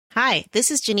Hi,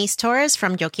 this is Janice Torres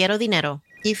from Yo Quiero Dinero.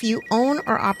 If you own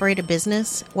or operate a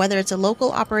business, whether it's a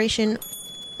local operation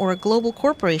or a global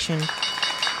corporation,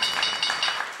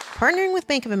 partnering with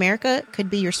Bank of America could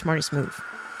be your smartest move.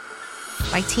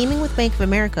 By teaming with Bank of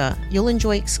America, you'll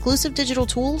enjoy exclusive digital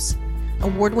tools,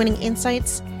 award-winning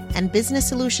insights, and business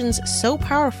solutions so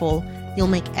powerful, you'll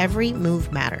make every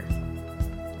move matter.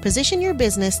 Position your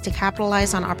business to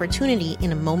capitalize on opportunity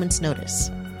in a moment's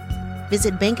notice.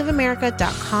 Visit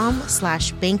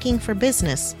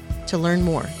bankofamerica.com/bankingforbusiness to learn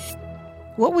more.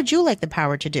 What would you like the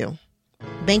power to do?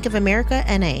 Bank of America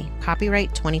N.A.,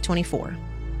 copyright 2024.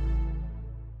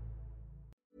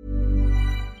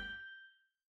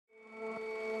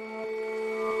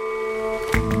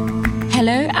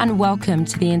 Hello and welcome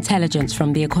to The Intelligence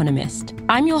from The Economist.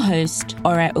 I'm your host,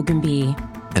 Ore Ogunbiyi.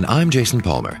 And I'm Jason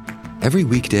Palmer. Every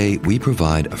weekday, we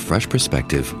provide a fresh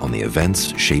perspective on the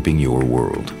events shaping your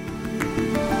world.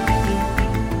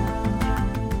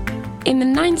 In the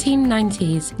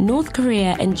 1990s, North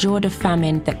Korea endured a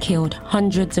famine that killed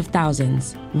hundreds of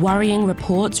thousands. Worrying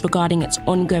reports regarding its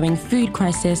ongoing food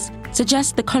crisis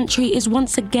suggest the country is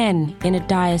once again in a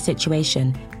dire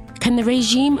situation. Can the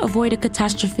regime avoid a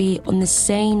catastrophe on the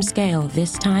same scale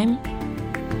this time?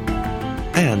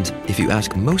 And if you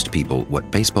ask most people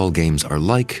what baseball games are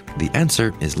like, the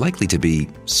answer is likely to be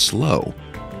slow.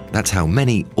 That's how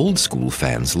many old-school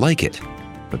fans like it.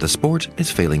 But the sport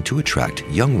is failing to attract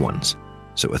young ones,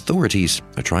 so authorities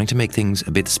are trying to make things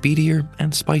a bit speedier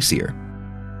and spicier.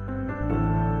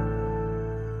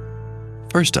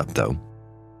 First up, though,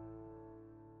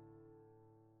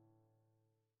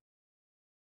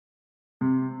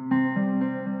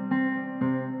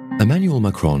 Emmanuel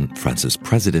Macron, France's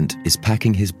president, is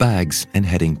packing his bags and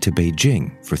heading to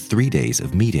Beijing for 3 days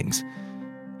of meetings.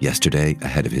 Yesterday,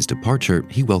 ahead of his departure,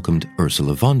 he welcomed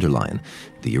Ursula von der Leyen,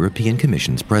 the European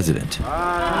Commission's president.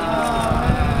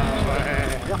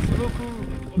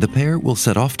 The pair will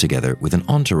set off together with an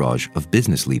entourage of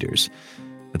business leaders.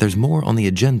 But there's more on the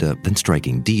agenda than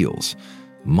striking deals.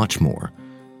 Much more.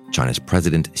 China's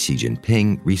President Xi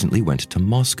Jinping recently went to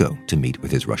Moscow to meet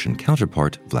with his Russian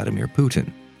counterpart, Vladimir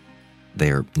Putin.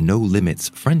 Their no-limits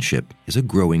friendship is a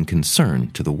growing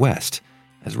concern to the West,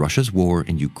 as Russia's war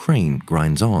in Ukraine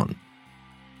grinds on.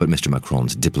 But Mr.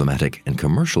 Macron's diplomatic and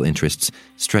commercial interests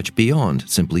stretch beyond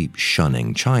simply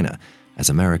shunning China, as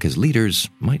America's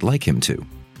leaders might like him to.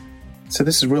 So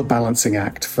this is a real balancing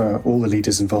act for all the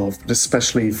leaders involved, but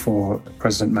especially for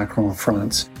President Macron of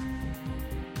France.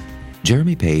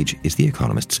 Jeremy Page is The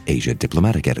Economist's Asia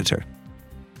diplomatic editor.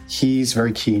 He's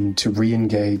very keen to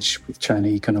re-engage with China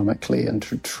economically and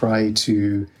to try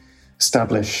to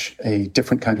establish a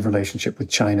different kind of relationship with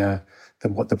China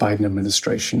than what the Biden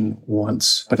administration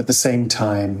wants. But at the same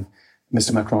time,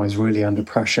 Mr. Macron is really under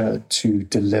pressure to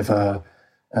deliver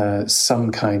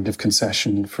some kind of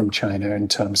concession from China in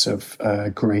terms of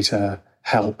greater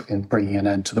help in bringing an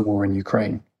end to the war in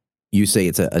Ukraine. You say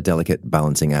it's a delicate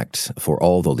balancing act for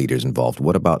all the leaders involved.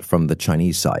 What about from the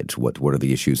Chinese side? What are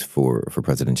the issues for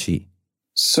President Xi?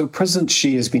 So President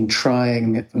Xi has been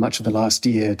trying much of the last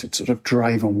year to sort of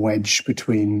drive a wedge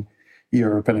between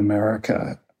Europe and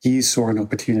America. He saw an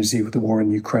opportunity with the war in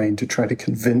Ukraine to try to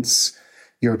convince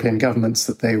European governments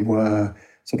that they were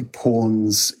sort of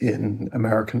pawns in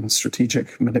American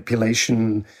strategic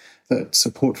manipulation, that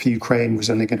support for Ukraine was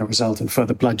only going to result in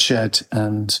further bloodshed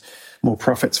and more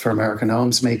profits for American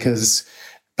arms makers.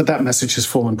 But that message has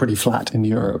fallen pretty flat in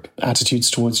Europe. Attitudes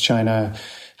towards China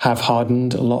have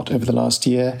hardened a lot over the last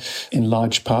year, in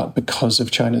large part because of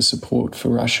China's support for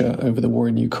Russia over the war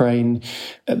in Ukraine.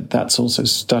 That's also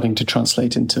starting to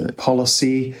translate into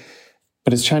policy.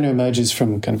 But as China emerges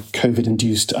from kind of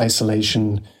COVID-induced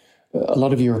isolation, a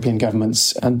lot of European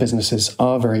governments and businesses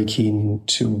are very keen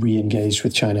to re-engage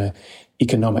with China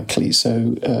economically.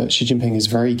 So Xi Jinping is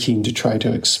very keen to try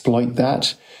to exploit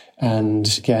that and,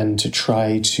 again, to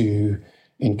try to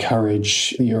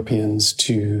encourage the Europeans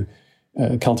to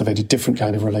cultivate a different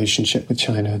kind of relationship with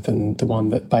China than the one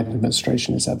that Biden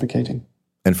administration is advocating.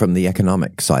 And from the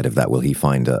economic side of that, will he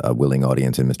find a willing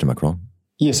audience in Mr. Macron?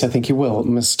 Yes, I think he will.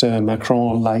 Mr.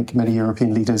 Macron, like many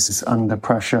European leaders, is under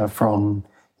pressure from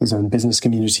his own business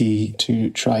community to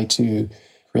try to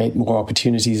create more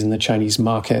opportunities in the Chinese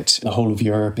market. The whole of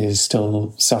Europe is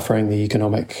still suffering the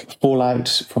economic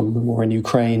fallout from the war in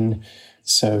Ukraine.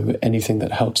 So anything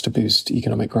that helps to boost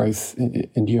economic growth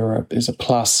in Europe is a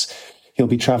plus. He'll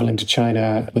be traveling to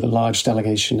China with a large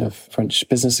delegation of French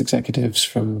business executives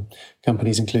from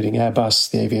companies including Airbus,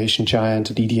 the aviation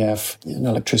giant, and EDF, an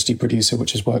electricity producer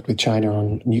which has worked with China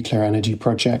on nuclear energy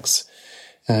projects.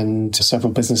 And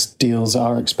several business deals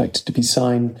are expected to be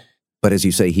signed. But as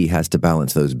you say, he has to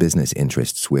balance those business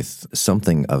interests with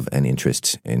something of an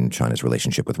interest in China's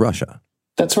relationship with Russia.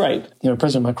 That's right.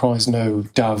 President Macron is no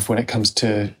dove when it comes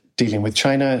to dealing with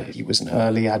China. He was an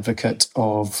early advocate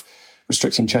of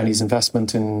restricting Chinese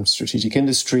investment in strategic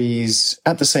industries.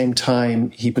 At the same time,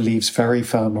 he believes very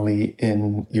firmly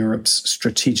in Europe's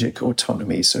strategic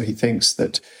autonomy. So he thinks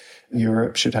that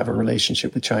Europe should have a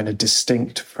relationship with China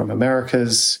distinct from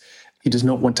America's. He does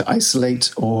not want to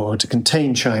isolate or to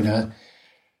contain China,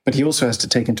 but he also has to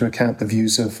take into account the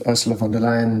views of Ursula von der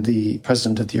Leyen, the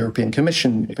president of the European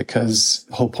Commission, because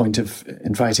the whole point of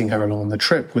inviting her along the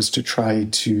trip was to try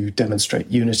to demonstrate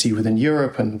unity within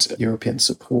Europe and European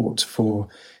support for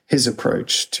his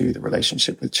approach to the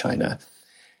relationship with China.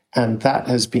 And that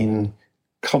has been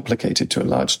complicated to a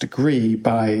large degree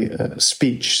by a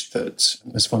speech that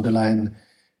Ms. von der Leyen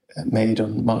made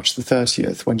on March the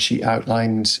 30th, when she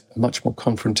outlined a much more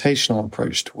confrontational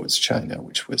approach towards China,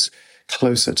 which was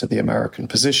closer to the American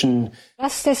position.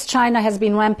 Just as China has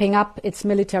been ramping up its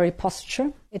military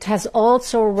posture, it has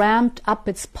also ramped up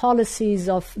its policies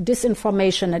of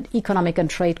disinformation and economic and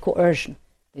trade coercion.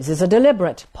 This is a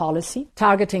deliberate policy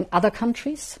targeting other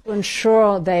countries to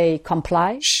ensure they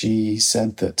comply. She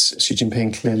said that Xi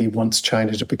Jinping clearly wants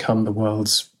China to become the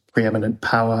world's preeminent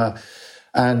power.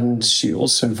 And she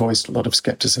also voiced a lot of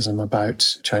skepticism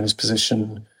about China's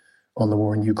position on the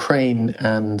war in Ukraine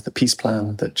and the peace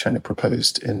plan that China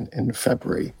proposed in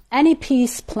February. Any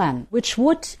peace plan which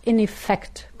would in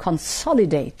effect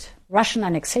consolidate Russian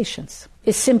annexations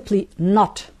is simply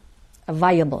not a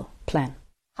viable plan.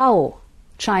 How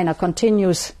China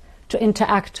continues to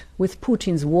interact with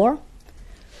Putin's war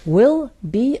will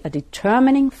be a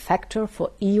determining factor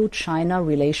for EU-China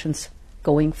relations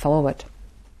going forward.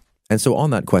 And so on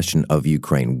that question of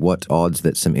Ukraine, what odds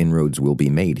that some inroads will be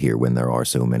made here when there are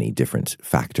so many different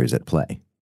factors at play?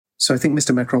 So I think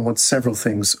Mr. Macron wants several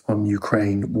things on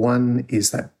Ukraine. One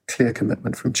is that clear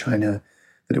commitment from China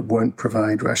that it won't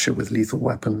provide Russia with lethal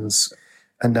weapons.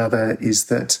 Another is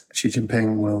that Xi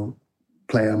Jinping will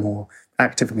play a more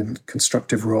active and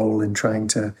constructive role in trying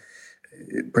to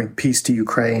bring peace to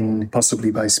Ukraine,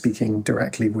 possibly by speaking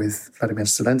directly with Vladimir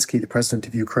Zelensky, the president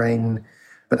of Ukraine.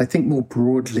 But I think more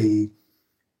broadly,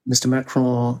 Mr.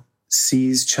 Macron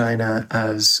sees China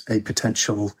as a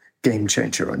potential game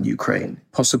changer on Ukraine,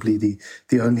 possibly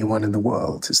the only one in the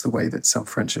world, is the way that some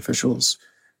French officials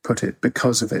put it,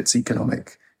 because of its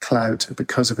economic clout,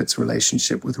 because of its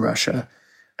relationship with Russia.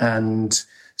 And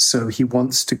so he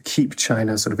wants to keep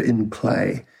China sort of in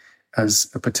play as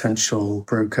a potential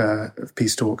broker of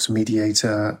peace talks,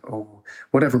 mediator, or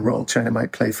whatever role China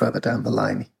might play further down the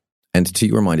line. And to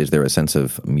your mind, is there a sense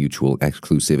of mutual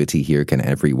exclusivity here? Can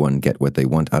everyone get what they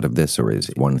want out of this? Or is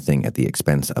one thing at the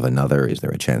expense of another? Is there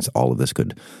a chance all of this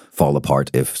could fall apart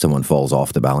if someone falls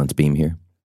off the balance beam here?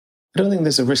 I don't think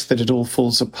there's a risk that it all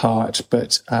falls apart,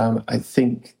 but I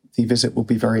think the visit will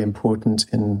be very important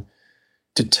in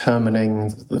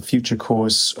determining the future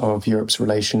course of Europe's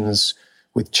relations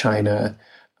with China.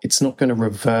 It's not going to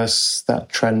reverse that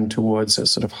trend towards a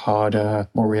sort of harder,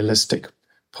 more realistic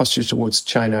posture towards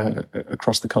China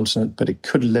across the continent, but it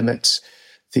could limit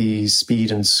the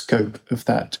speed and scope of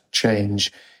that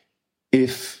change.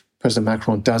 If President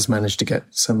Macron does manage to get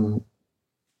some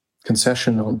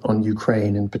concession on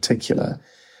Ukraine in particular,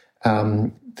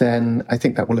 then I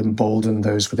think that will embolden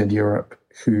those within Europe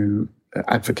who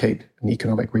advocate an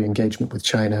economic re-engagement with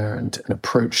China and an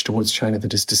approach towards China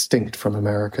that is distinct from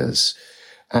America's.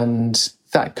 And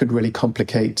that could really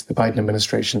complicate the Biden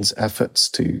administration's efforts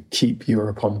to keep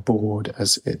Europe on board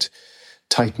as it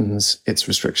tightens its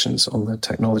restrictions on the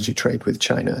technology trade with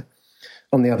China.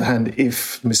 On the other hand,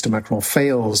 if Mr. Macron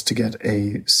fails to get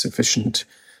a sufficient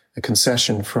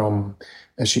concession from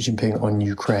Xi Jinping on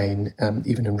Ukraine,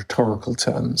 even in rhetorical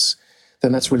terms,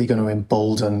 then that's really going to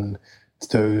embolden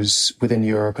those within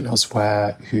Europe and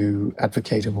elsewhere who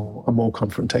advocate a more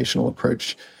confrontational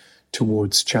approach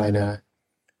towards China.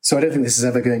 So I don't think this is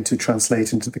ever going to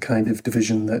translate into the kind of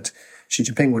division that Xi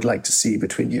Jinping would like to see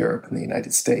between Europe and the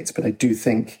United States. But I do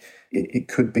think it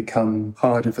could become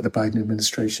harder for the Biden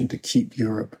administration to keep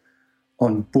Europe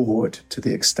on board to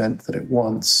the extent that it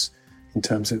wants in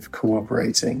terms of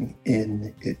cooperating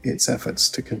in its efforts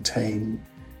to contain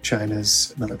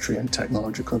China's military and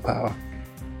technological power.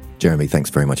 Jeremy, thanks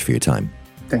very much for your time.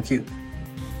 Thank you.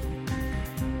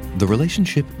 The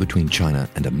relationship between China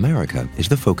and America is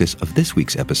the focus of this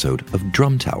week's episode of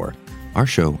Drum Tower, our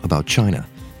show about China.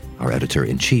 Our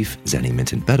editor-in-chief, Zanny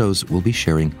Minton-Beddoes, will be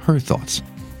sharing her thoughts.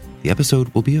 The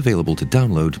episode will be available to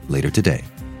download later today.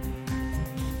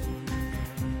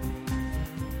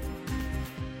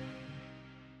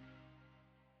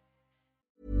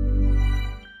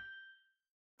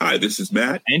 Hi, this is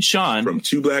Matt and Sean from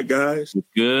Two Black Guys with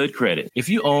Good Credit. If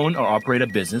you own or operate a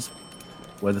business,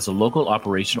 whether it's a local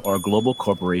operation or a global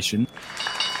corporation,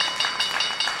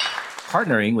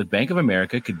 partnering with Bank of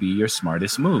America could be your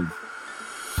smartest move.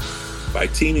 By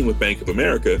teaming with Bank of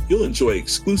America, you'll enjoy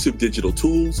exclusive digital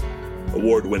tools,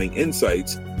 award-winning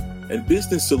insights, and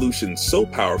business solutions so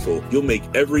powerful you'll make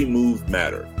every move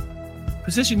matter.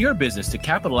 Position your business to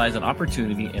capitalize on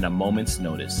opportunity in a moment's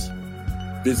notice.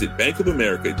 Visit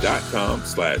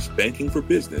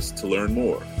bankofamerica.com/bankingforbusiness to learn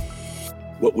more.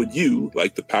 What would you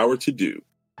like the power to do?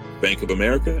 Bank of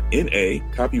America, N.A.,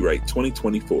 copyright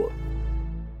 2024.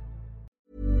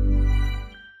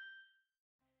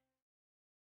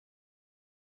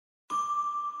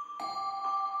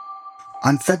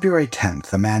 On February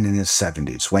 10th, a man in his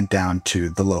 70s went down to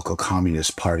the local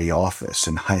Communist Party office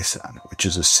in Haisan, which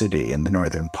is a city in the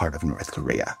northern part of North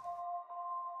Korea.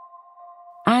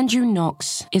 Andrew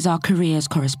Knox is our careers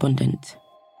correspondent.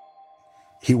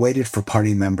 He waited for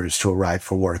party members to arrive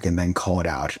for work and then called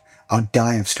out, "I'll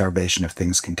die of starvation if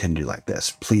things continue like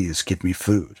this. Please give me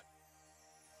food."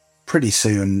 Pretty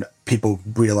soon, people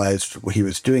realized he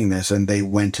was doing this and they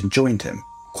went and joined him.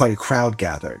 Quite a crowd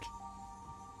gathered.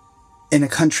 In a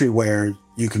country where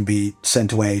you can be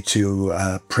sent away to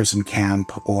a prison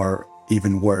camp or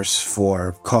even worse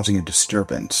for causing a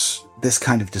disturbance, this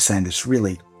kind of dissent is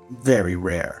really very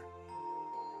rare.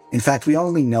 In fact, we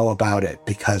only know about it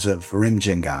because of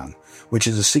Rimjingang, which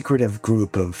is a secretive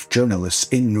group of journalists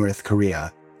in North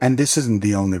Korea. And this isn't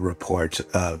the only report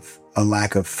of a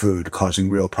lack of food causing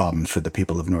real problems for the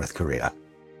people of North Korea.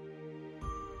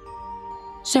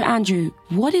 So, Andrew,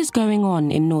 what is going on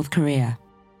in North Korea?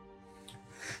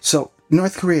 So,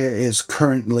 North Korea is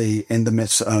currently in the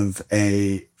midst of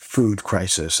a food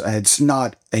crisis. It's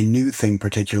not a new thing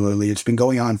particularly. It's been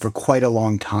going on for quite a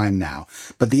long time now.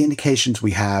 But the indications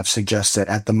we have suggest that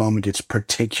at the moment it's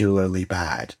particularly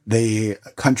bad. The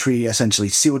country essentially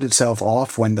sealed itself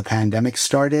off when the pandemic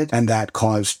started, and that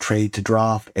caused trade to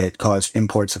drop. It caused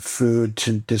imports of food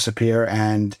to disappear,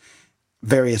 and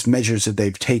various measures that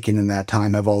they've taken in that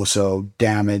time have also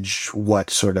damaged what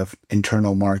sort of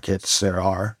internal markets there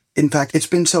are. In fact, it's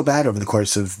been so bad over the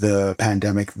course of the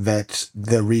pandemic that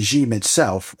the regime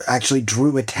itself actually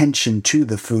drew attention to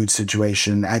the food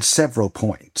situation at several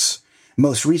points.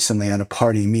 Most recently, at a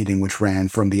party meeting which ran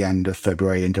from the end of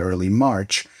February into early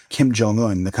March, Kim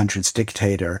Jong-un, the country's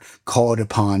dictator, called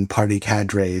upon party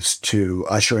cadres to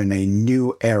usher in a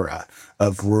new era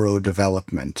of rural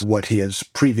development, what he has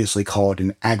previously called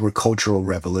an agricultural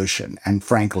revolution. And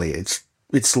frankly, it's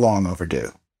long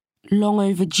overdue. Long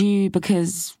overdue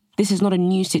because this is not a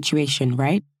new situation,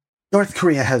 right? North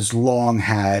Korea has long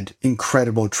had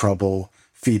incredible trouble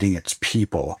feeding its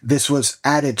people. This was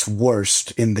at its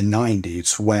worst in the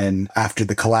 90s when, after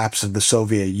the collapse of the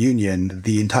Soviet Union,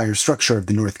 the entire structure of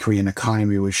the North Korean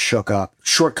economy was shook up.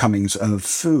 Shortcomings of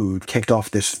food kicked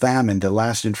off this famine that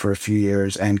lasted for a few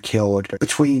years and killed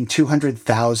between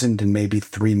 200,000 and maybe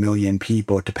 3 million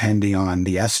people, depending on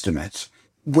the estimates.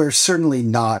 We're certainly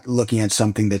not looking at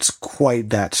something that's quite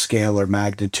that scale or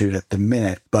magnitude at the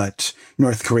minute, but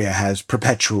North Korea has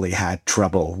perpetually had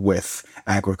trouble with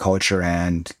agriculture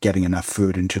and getting enough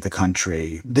food into the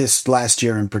country. This last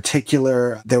year in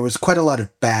particular, there was quite a lot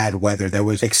of bad weather. There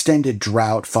was extended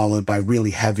drought followed by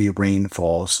really heavy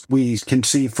rainfalls. We can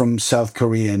see from South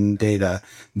Korean data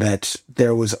that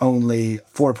there was only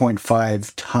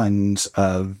 4.5 tons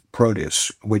of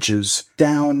produce, which is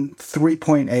down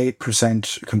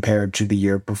 3.8% compared to the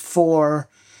year before,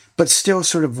 but still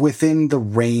sort of within the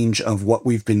range of what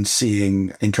we've been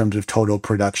seeing in terms of total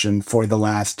production for the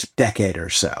last decade or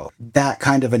so. That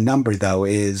kind of a number, though,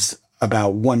 is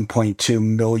about 1.2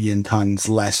 million tons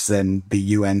less than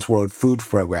the UN's World Food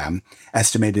Program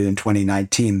estimated in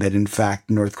 2019 that, in fact,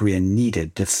 North Korea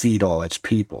needed to feed all its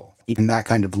people. And that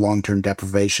kind of long-term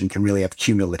deprivation can really have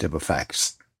cumulative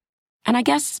effects. And I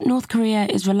guess North Korea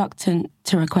is reluctant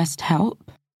to request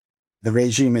help. The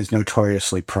regime is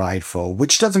notoriously prideful,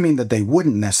 which doesn't mean that they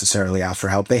wouldn't necessarily ask for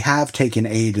help. They have taken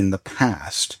aid in the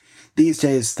past. These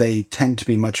days, they tend to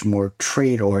be much more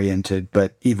trade-oriented,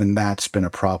 but even that's been a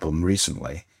problem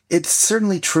recently. It's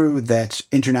certainly true that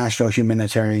international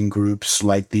humanitarian groups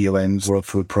like the UN's World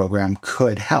Food Program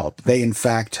could help. They, in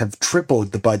fact, have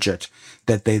tripled the budget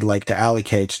that they'd like to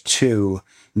allocate to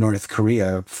North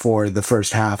Korea for the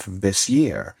first half of this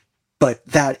year. But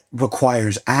that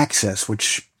requires access,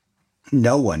 which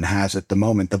no one has at the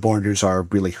moment. The borders are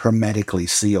really hermetically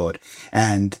sealed,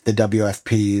 and the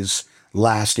WFP's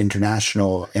last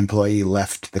international employee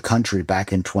left the country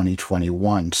back in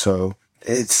 2021. So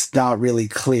it's not really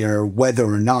clear whether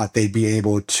or not they'd be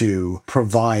able to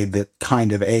provide the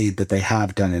kind of aid that they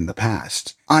have done in the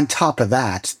past. On top of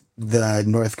that, the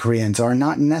North Koreans are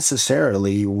not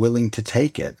necessarily willing to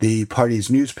take it. The party's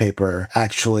newspaper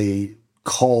actually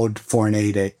called foreign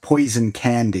aid a poison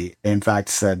candy. In fact,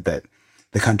 said that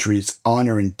the country's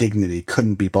honor and dignity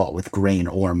couldn't be bought with grain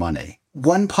or money.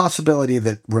 One possibility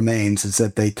that remains is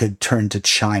that they could turn to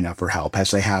China for help,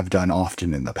 as they have done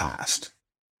often in the past.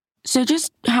 So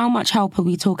just how much help are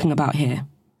we talking about here?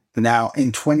 Now,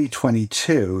 in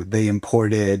 2022, they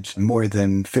imported more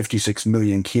than 56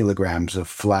 million kilograms of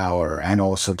flour and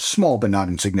also a small but not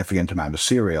insignificant amount of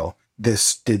cereal.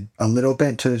 This did a little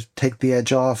bit to take the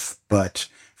edge off, but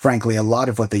frankly, a lot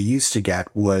of what they used to get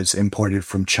was imported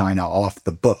from China off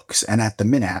the books. And at the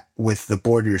minute, with the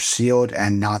borders sealed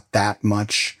and not that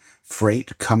much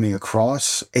freight coming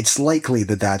across, it's likely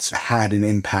that that's had an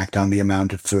impact on the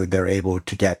amount of food they're able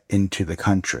to get into the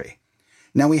country.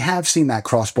 Now, we have seen that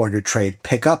cross-border trade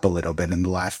pick up a little bit in the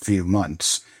last few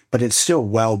months, but it's still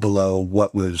well below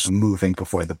what was moving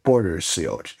before the borders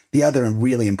sealed. The other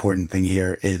really important thing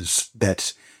here is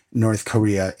that North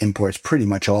Korea imports pretty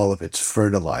much all of its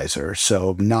fertilizer,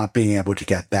 so not being able to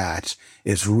get that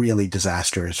is really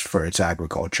disastrous for its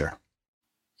agriculture.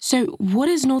 So what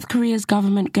is North Korea's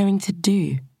government going to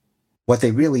do? What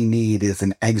they really need is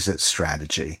an exit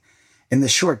strategy. In the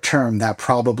short term, that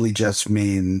probably just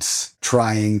means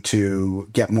trying to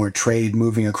get more trade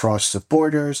moving across the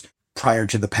borders. Prior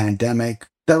to the pandemic,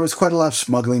 there was quite a lot of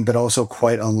smuggling, but also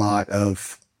quite a lot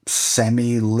of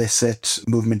semi-licit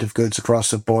movement of goods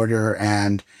across the border,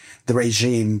 and the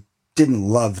regime didn't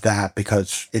love that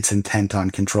because it's intent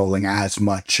on controlling as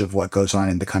much of what goes on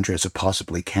in the country as it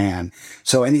possibly can.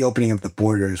 So any opening of the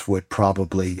borders would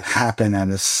probably happen at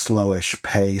a slowish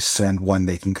pace and one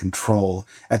they can control.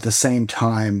 At the same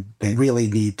time, they really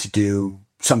need to do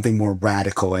something more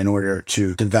radical in order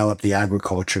to develop the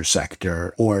agriculture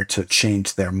sector or to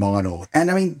change their model. And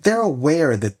I mean, they're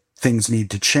aware that things need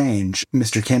to change.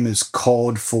 Mr. Kim has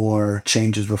called for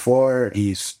changes before.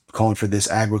 He's called for this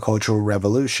agricultural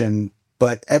revolution.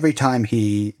 But every time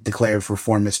he declares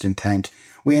reformist intent,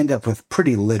 we end up with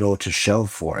pretty little to show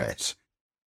for it.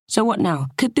 So what now?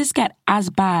 Could this get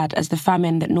as bad as the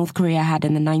famine that North Korea had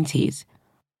in the 90s?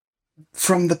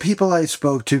 From the people I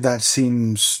spoke to, that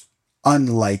seems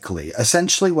unlikely.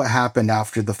 Essentially, what happened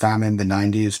after the famine in the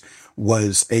 90s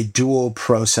was a dual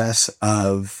process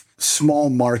of small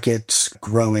markets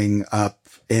growing up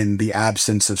in the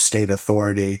absence of state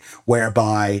authority,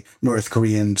 whereby North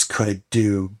Koreans could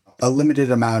do a limited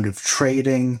amount of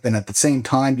trading. Then at the same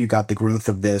time, you got the growth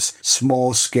of this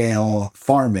small-scale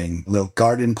farming, little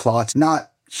garden plots, not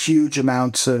huge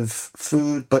amounts of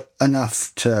food, but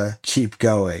enough to keep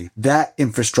going. That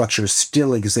infrastructure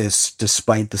still exists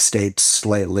despite the state's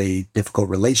slightly difficult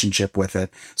relationship with it.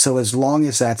 So as long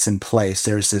as that's in place,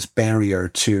 there's this barrier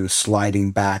to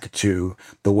sliding back to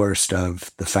the worst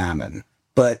of the famine.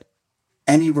 But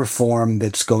any reform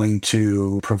that's going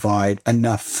to provide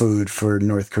enough food for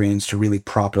North Koreans to really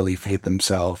properly feed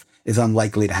themselves is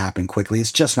unlikely to happen quickly.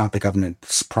 It's just not the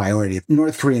government's priority.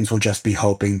 North Koreans will just be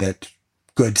hoping that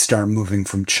goods start moving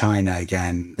from China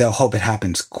again. They'll hope it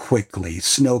happens quickly.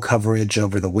 Snow coverage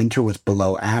over the winter was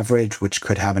below average, which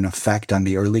could have an effect on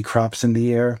the early crops in the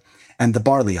year. And the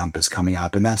barley hump is coming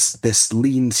up, and that's this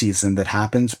lean season that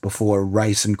happens before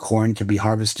rice and corn can be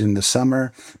harvested in the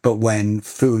summer, but when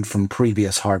food from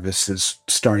previous harvests is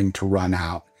starting to run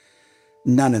out.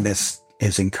 None of this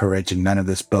is encouraging. None of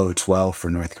this bodes well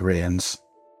for North Koreans.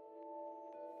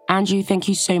 Andrew, thank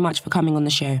you so much for coming on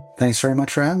the show. Thanks very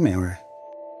much for having me, Ori.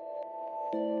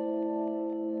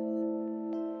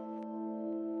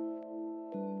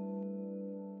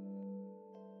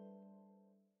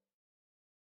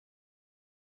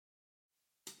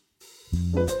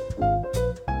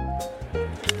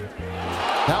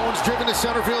 That one's driven to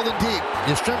center field and deep.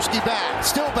 Yastrzemski back,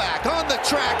 still back, on the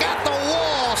track, at the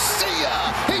wall. See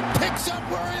ya! He picks up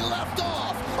where he left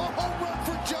off. A home run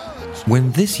for Judge.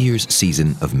 When this year's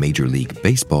season of Major League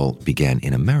Baseball began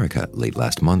in America late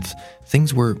last month,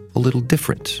 things were a little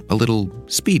different, a little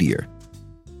speedier.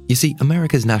 You see,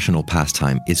 America's national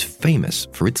pastime is famous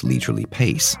for its leisurely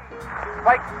pace.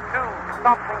 Strike two,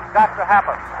 something's got to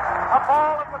happen. A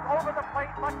ball that was over the plate,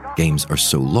 but Games are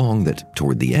so long that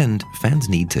toward the end, fans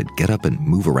need to get up and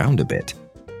move around a bit,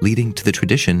 leading to the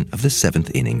tradition of the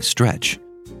seventh inning stretch.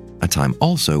 A time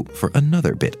also for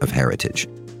another bit of heritage.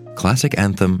 Classic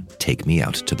anthem, Take Me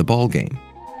Out to the Ball Game.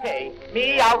 take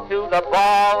me out to the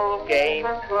ball game.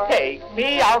 Take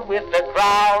me out with the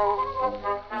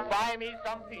crowd. Buy me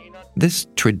some peanuts. This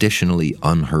traditionally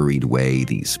unhurried way,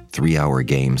 these 3-hour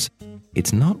games,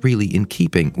 it's not really in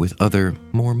keeping with other,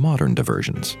 more modern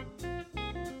diversions.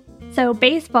 So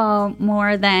baseball,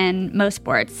 more than most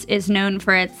sports, is known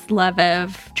for its love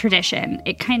of tradition.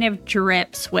 It kind of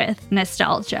drips with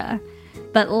nostalgia.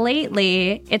 But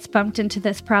lately, it's bumped into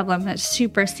this problem that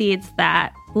supersedes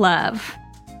that love.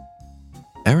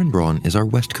 Erin Braun is our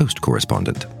West Coast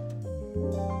correspondent.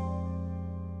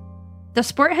 The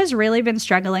sport has really been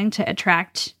struggling to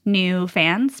attract new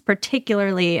fans,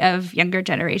 particularly of younger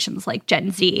generations like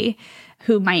Gen Z,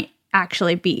 who might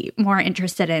actually be more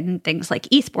interested in things like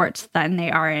esports than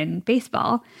they are in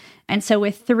baseball. And so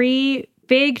with 3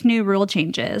 big new rule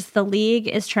changes, the league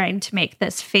is trying to make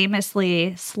this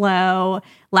famously slow,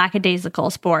 lackadaisical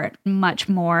sport much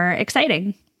more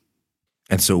exciting.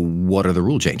 And so what are the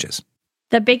rule changes?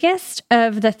 The biggest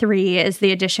of the 3 is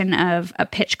the addition of a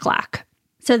pitch clock.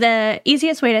 So the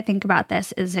easiest way to think about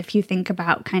this is if you think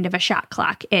about kind of a shot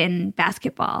clock in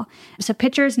basketball. So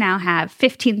pitchers now have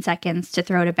 15 seconds to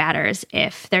throw to batters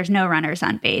if there's no runners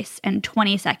on base and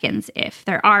 20 seconds if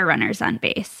there are runners on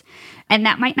base. And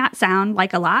that might not sound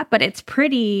like a lot, but it's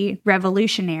pretty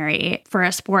revolutionary for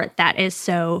a sport that is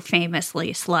so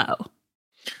famously slow.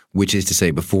 Which is to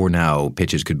say, before now,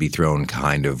 pitches could be thrown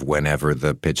kind of whenever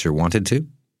the pitcher wanted to?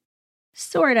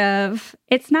 Sort of.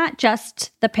 It's not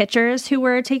just the pitchers who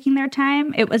were taking their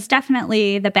time. It was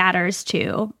definitely the batters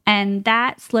too. And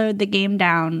that slowed the game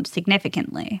down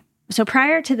significantly. So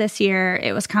prior to this year,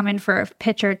 it was common for a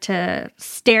pitcher to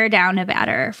stare down a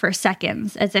batter for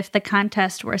seconds as if the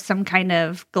contest were some kind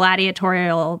of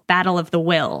gladiatorial battle of the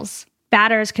wills.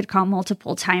 Batters could call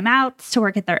multiple timeouts to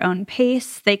work at their own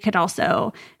pace. They could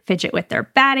also fidget with their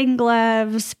batting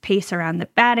gloves, pace around the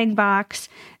batting box.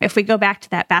 If we go back to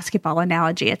that basketball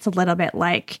analogy, it's a little bit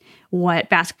like what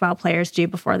basketball players do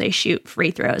before they shoot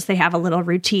free throws. They have a little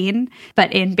routine,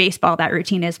 but in baseball, that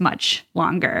routine is much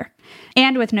longer.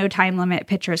 And with no time limit,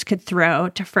 pitchers could throw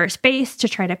to first base to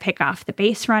try to pick off the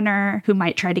base runner who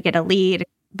might try to get a lead.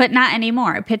 But not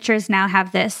anymore. Pitchers now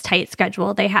have this tight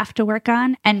schedule they have to work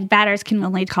on, and batters can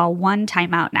only call 1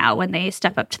 timeout now when they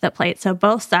step up to the plate. So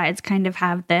both sides kind of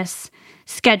have this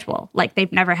schedule like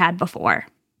they've never had before.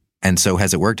 And so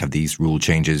has it worked? Have these rule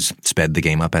changes sped the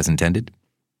game up as intended?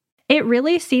 It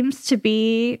really seems to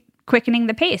be quickening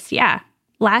the pace, yeah.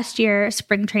 Last year,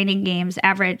 spring training games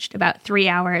averaged about 3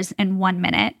 hours and 1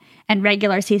 minute, and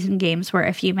regular season games were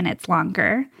a few minutes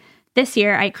longer. This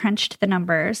year, I crunched the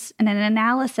numbers, and an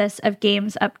analysis of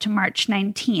games up to March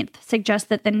 19th suggests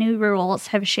that the new rules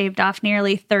have shaved off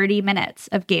nearly 30 minutes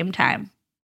of game time.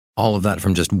 All of that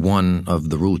from just one of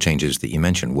the rule changes that you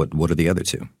mentioned. What are the other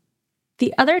 2?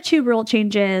 The other 2 rule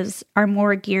changes are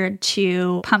more geared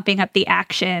to pumping up the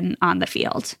action on the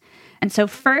field. And so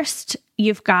first,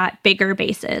 you've got bigger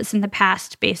bases. In the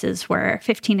past, bases were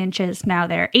 15 inches. Now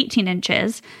they're 18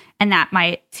 inches. And that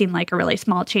might seem like a really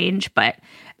small change, but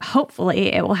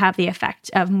hopefully it will have the effect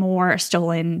of more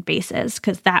stolen bases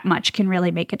because that much can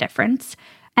really make a difference.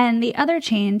 And the other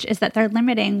change is that they're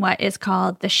limiting what is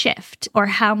called the shift, or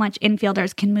how much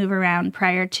infielders can move around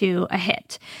prior to a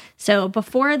hit. So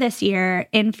before this year,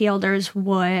 infielders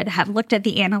would have looked at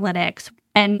the analytics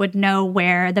and would know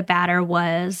where the batter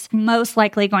was most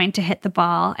likely going to hit the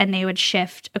ball, and they would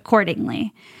shift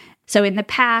accordingly. So in the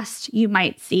past, you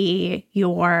might see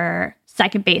your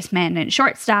second baseman and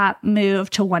shortstop move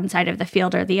to one side of the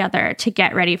field or the other to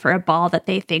get ready for a ball that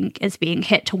they think is being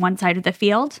hit to one side of the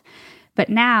field. But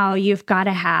now you've got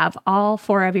to have all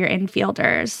 4 of your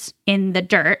infielders in the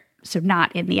dirt, so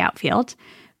not in the outfield,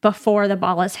 before the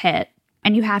ball is hit.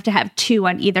 And you have to have 2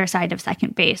 on either side of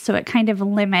second base. So it kind of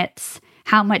limits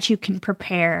how much you can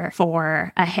prepare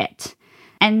for a hit.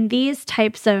 And these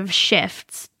types of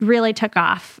shifts really took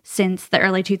off since the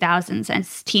early 2000s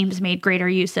as teams made greater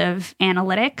use of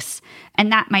analytics.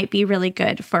 And that might be really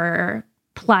good for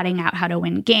plotting out how to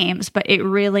win games, but it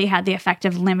really had the effect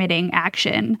of limiting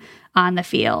action on the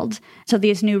field. So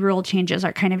these new rule changes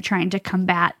are kind of trying to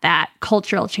combat that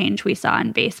cultural change we saw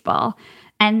in baseball.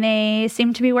 And they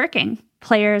seem to be working.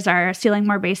 Players are stealing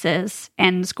more bases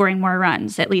and scoring more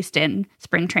runs, at least in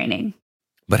spring training.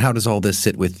 But how does all this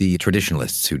sit with the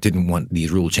traditionalists who didn't want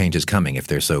these rule changes coming if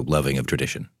they're so loving of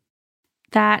tradition?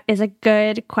 That is a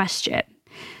good question.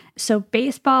 So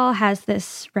baseball has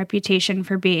this reputation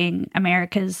for being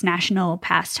America's national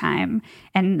pastime.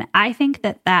 And I think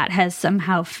that that has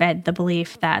somehow fed the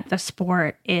belief that the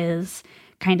sport is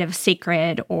kind of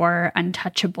sacred or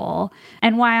untouchable.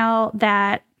 And while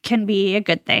that can be a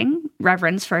good thing,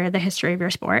 reverence for the history of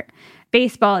your sport,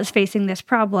 baseball is facing this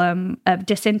problem of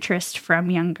disinterest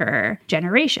from younger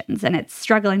generations, and it's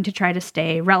struggling to try to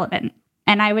stay relevant.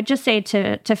 And I would just say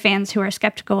to fans who are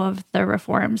skeptical of the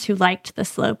reforms, who liked the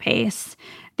slow pace,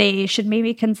 they should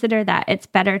maybe consider that it's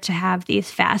better to have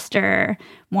these faster,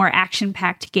 more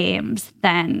action-packed games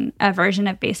than a version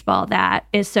of baseball that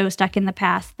is so stuck in the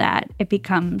past that it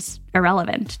becomes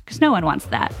irrelevant, because no one wants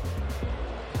that.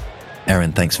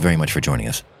 Erin, thanks very much for joining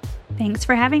us. Thanks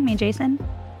for having me, Jason.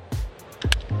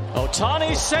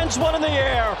 Ohtani sends one in the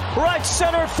air, right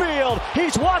center field.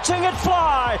 He's watching it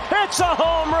fly. It's a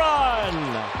home run.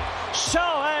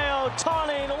 Shohei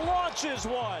Ohtani launches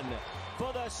one.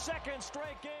 For the second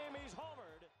straight game, he's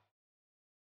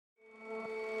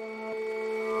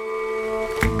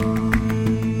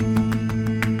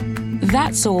homered.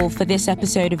 That's all for this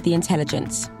episode of The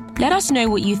Intelligence. Let us know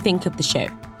what you think of the show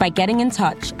by getting in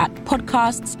touch at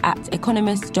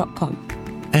podcasts@economist.com.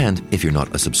 And if you're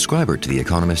not a subscriber to The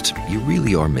Economist, you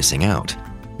really are missing out.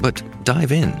 But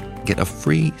dive in. Get a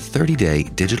free 30-day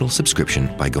digital subscription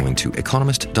by going to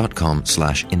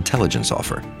economist.com/intelligence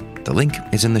offer. The link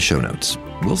is in the show notes.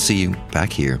 We'll see you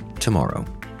back here tomorrow.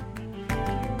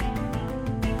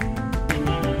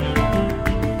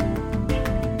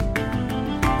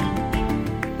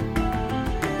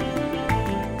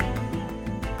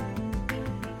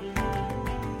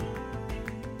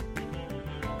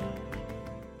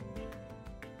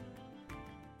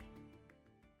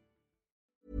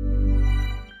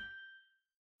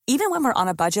 Even when we're on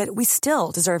a budget, we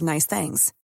still deserve nice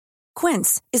things.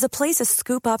 Quince is a place to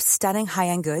scoop up stunning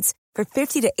high-end goods for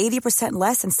 50 to 80%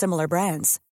 less than similar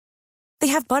brands. They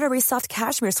have buttery soft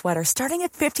cashmere sweaters starting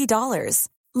at $50,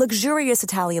 luxurious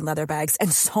Italian leather bags,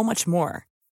 and so much more.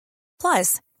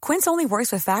 Plus, Quince only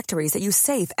works with factories that use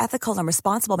safe, ethical, and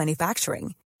responsible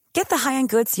manufacturing. Get the high-end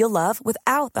goods you'll love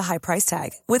without the high price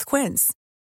tag with Quince.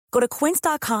 Go to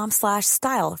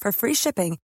quince.com/style for free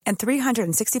shipping and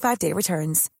 365-day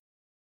returns.